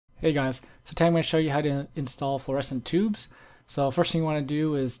Hey guys, so today I'm going to show you how to install fluorescent tubes. So first thing you want to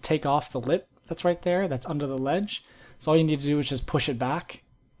do is take off the lip that's right there, that's under the ledge. So all you need to do is just push it back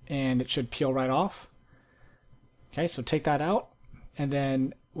and it should peel right off. Okay, so take that out, and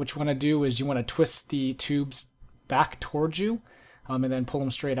then what you want to do is you want to twist the tubes back towards you and then pull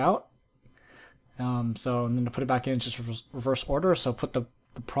them straight out. So and then to put it back in, it's just reverse order. So put the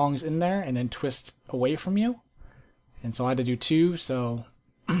prongs in there and then twist away from you. And so I had to do two, so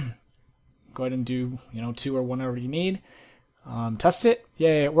go ahead and do, two or whatever you need. Test it.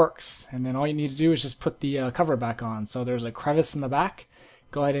 Yeah, it works. And then all you need to do is just put the cover back on. So there's a crevice in the back.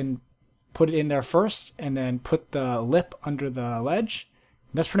 Go ahead and put it in there first, and then put the lip under the ledge.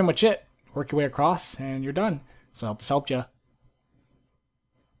 And that's pretty much it. Work your way across, and you're done. So I hope this helped you.